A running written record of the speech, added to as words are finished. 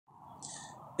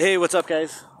Hey, what's up,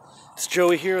 guys? It's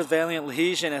Joey here with Valiant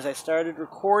Liege, and as I started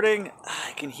recording,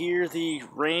 I can hear the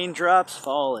raindrops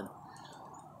falling.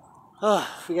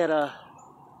 We got a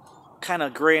kind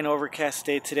of gray and overcast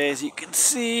day today, as you can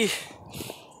see.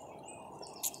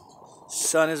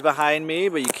 Sun is behind me,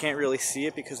 but you can't really see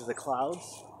it because of the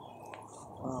clouds.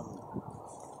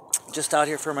 Just out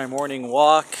here for my morning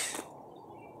walk.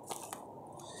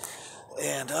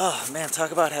 And, oh man,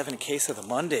 talk about having a case of the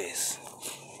Mondays.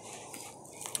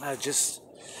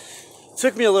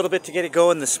 Took me a little bit to get it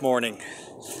going this morning.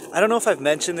 I don't know if I've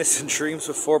mentioned this in dreams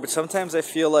before, but sometimes I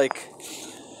feel like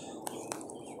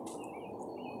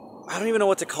I don't even know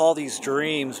what to call these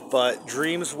dreams, but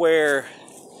dreams where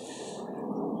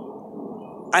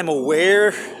I'm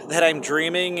aware that I'm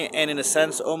dreaming and in a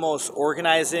sense almost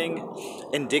organizing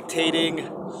and dictating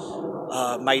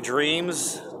my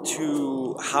dreams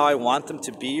to how I want them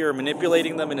to be, or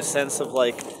manipulating them in a sense of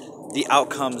like the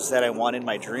outcomes that I want in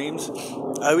my dreams.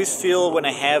 I always feel when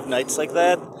I have nights like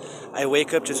that, I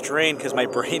wake up just drained because my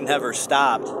brain never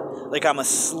stopped. Like I'm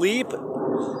asleep,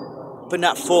 but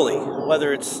not fully.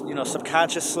 Whether it's,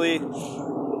 subconsciously,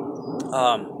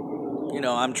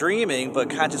 I'm dreaming, but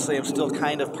consciously I'm still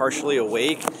kind of partially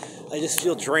awake. I just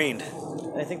feel drained.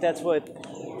 And I think that's what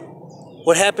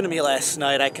happened to me last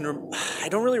night. I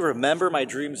don't really remember my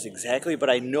dreams exactly, but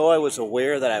I know I was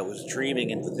aware that I was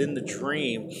dreaming, and within the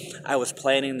dream, I was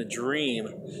planning the dream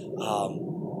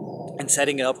and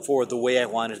setting it up for the way I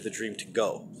wanted the dream to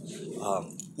go.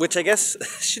 Which I guess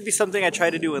should be something I try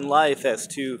to do in life, as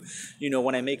to,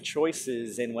 when I make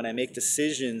choices and when I make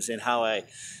decisions and how I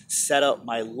set up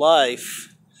my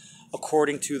life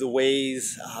according to the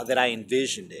ways that I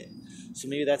envisioned it. So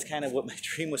maybe that's kind of what my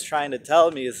dream was trying to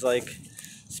tell me, is like,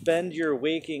 spend your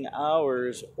waking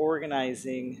hours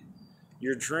organizing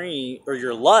your dream or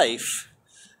your life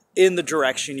in the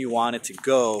direction you want it to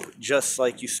go, just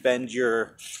like you spend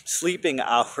your sleeping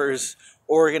hours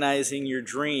organizing your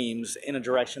dreams in a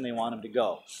direction they want them to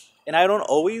go. And I don't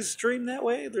always dream that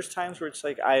way. There's times where it's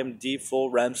like I am deep, full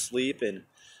REM sleep and,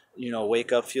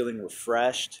 wake up feeling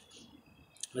refreshed.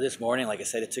 But this morning, like I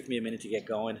said, it took me a minute to get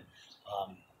going.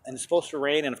 And it's supposed to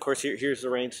rain, and of course here's the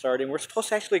rain starting. We're supposed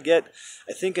to actually get,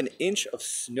 I think, an inch of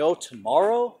snow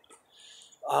tomorrow,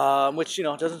 which,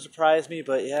 doesn't surprise me.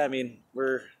 But yeah, I mean,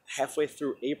 we're halfway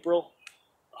through April,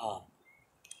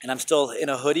 and I'm still in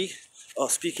a hoodie. Oh,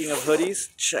 speaking of hoodies,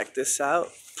 check this out.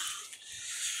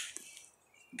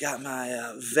 Got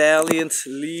my Valiant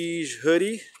Liege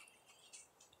hoodie.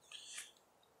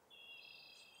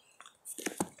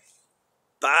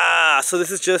 So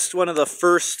this is just one of the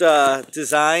first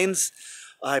designs.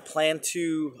 I plan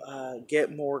to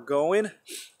get more going.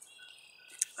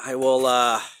 I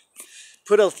will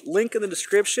put a link in the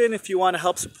description if you want to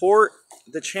help support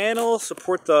the channel,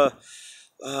 support the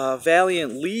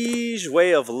Valiant Liege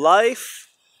way of life.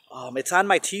 It's on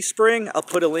my Teespring. I'll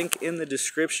put a link in the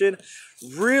description.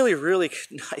 Really, really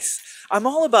nice. I'm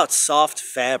all about soft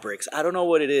fabrics. I don't know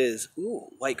what it is. Ooh,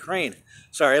 white crane.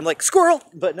 Sorry, I'm like, squirrel!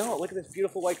 But no, look at this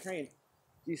beautiful white crane.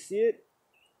 Do you see it?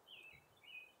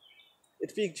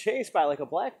 It's being chased by like a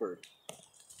blackbird.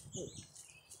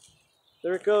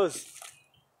 There it goes.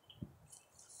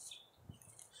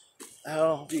 I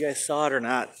don't know if you guys saw it or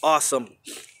not. Awesome.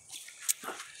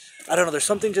 I don't know, there's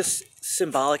something just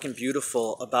symbolic and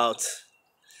beautiful about,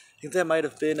 I think that might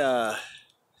have been, I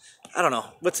don't know,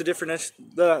 what's the difference?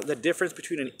 The difference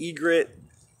between an egret,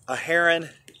 a heron,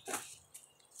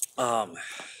 a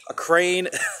crane.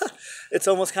 It's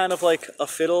almost kind of like a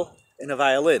fiddle and a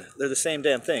violin. They're the same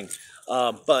damn thing.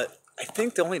 But I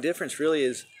think the only difference really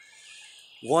is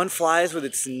one flies with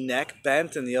its neck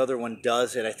bent and the other one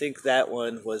doesn't. I think that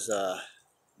one was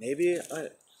maybe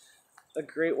a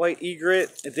great white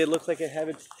egret. It did look like it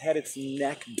had its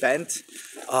neck bent.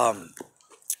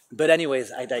 But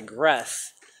anyways, I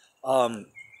digress. But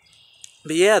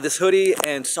yeah, this hoodie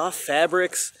and soft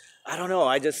fabrics, I don't know,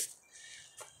 I just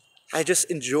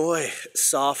enjoy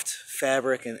soft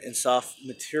fabric and soft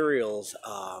materials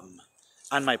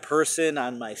on my person,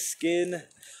 on my skin.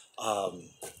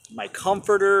 My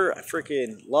comforter, I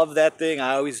freaking love that thing.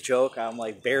 I always joke, I'm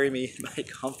like, bury me in my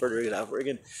comforter.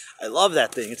 I love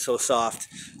that thing. It's so soft.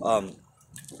 But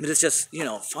it's just,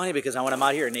 funny because when I'm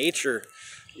out here in nature,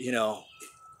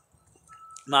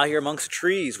 I'm out here amongst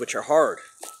trees, which are hard,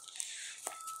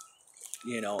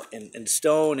 and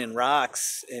stone and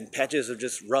rocks and patches of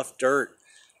just rough dirt.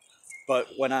 But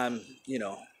when I'm,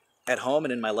 at home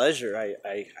and in my leisure, I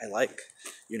like,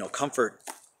 comfort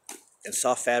and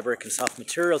soft fabric and soft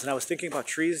materials. And I was thinking about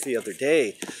trees the other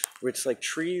day, where it's like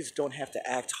trees don't have to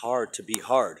act hard to be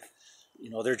hard.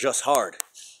 They're just hard.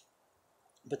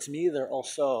 But to me, they're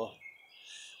also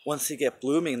once they get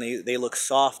blooming, they look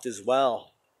soft as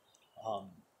well.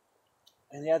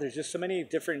 And yeah, there's just so many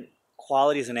different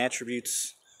qualities and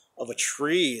attributes of a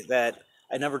tree that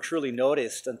I never truly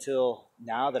noticed until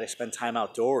now that I spend time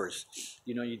outdoors.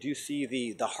 You know, you do see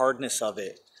the hardness of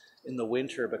it in the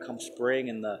winter, but come spring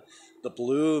and the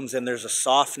blooms, and there's a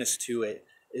softness to it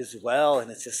as well.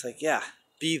 And it's just like, yeah,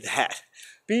 be that.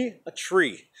 Be a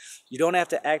tree. You don't have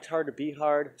to act hard to be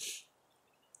hard,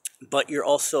 but you're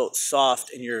also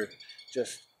soft and you're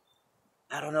just,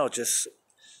 I don't know, just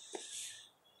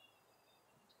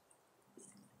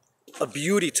a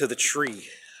beauty to the tree.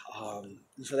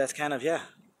 So that's kind of, yeah,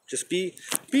 just be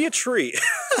a tree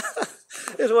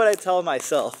is what I tell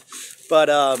myself. But,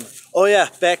 oh yeah,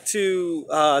 back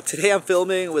to today I'm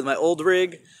filming with my old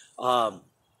rig.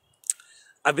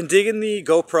 I've been digging the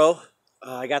GoPro.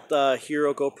 I got the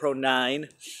Hero GoPro 9.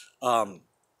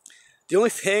 The only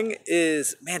thing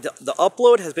is, man, the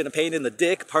upload has been a pain in the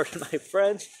dick, pardon my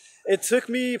French. It took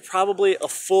me probably a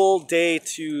full day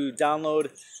to download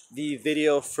the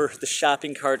video for the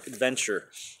shopping cart adventure.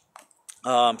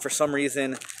 For some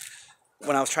reason,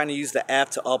 when I was trying to use the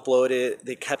app to upload it,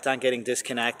 they kept on getting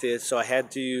disconnected, so I had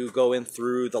to go in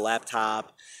through the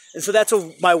laptop. And so that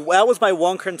was my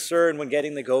one concern when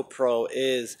getting the GoPro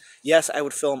is, yes, I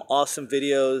would film awesome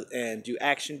videos and do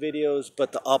action videos,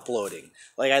 but the uploading.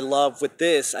 Like I love with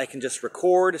this, I can just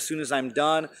record as soon as I'm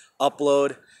done,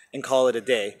 upload, and call it a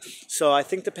day. So I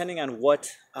think depending on what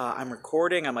I'm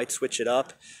recording, I might switch it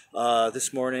up.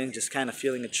 This morning, just kind of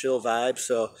feeling a chill vibe,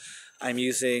 so I'm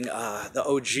using the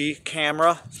OG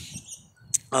camera.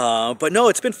 But no,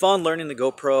 it's been fun learning the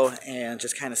GoPro and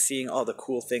just kind of seeing all the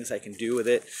cool things I can do with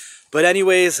it. But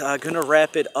anyways, gonna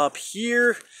wrap it up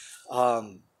here.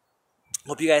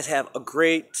 Hope you guys have a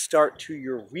great start to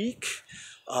your week.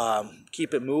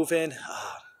 Keep it moving.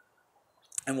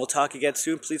 And we'll talk again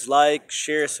soon. Please like,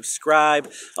 share,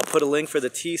 subscribe. I'll put a link for the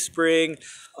Teespring.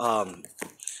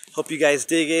 Hope you guys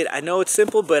dig it. I know it's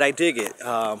simple, but I dig it.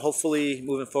 Hopefully,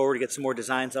 moving forward, get some more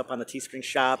designs up on the Teespring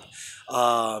shop.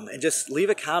 And just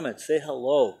leave a comment. Say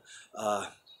hello.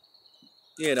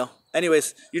 You know.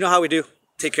 Anyways, you know how we do.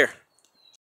 Take care.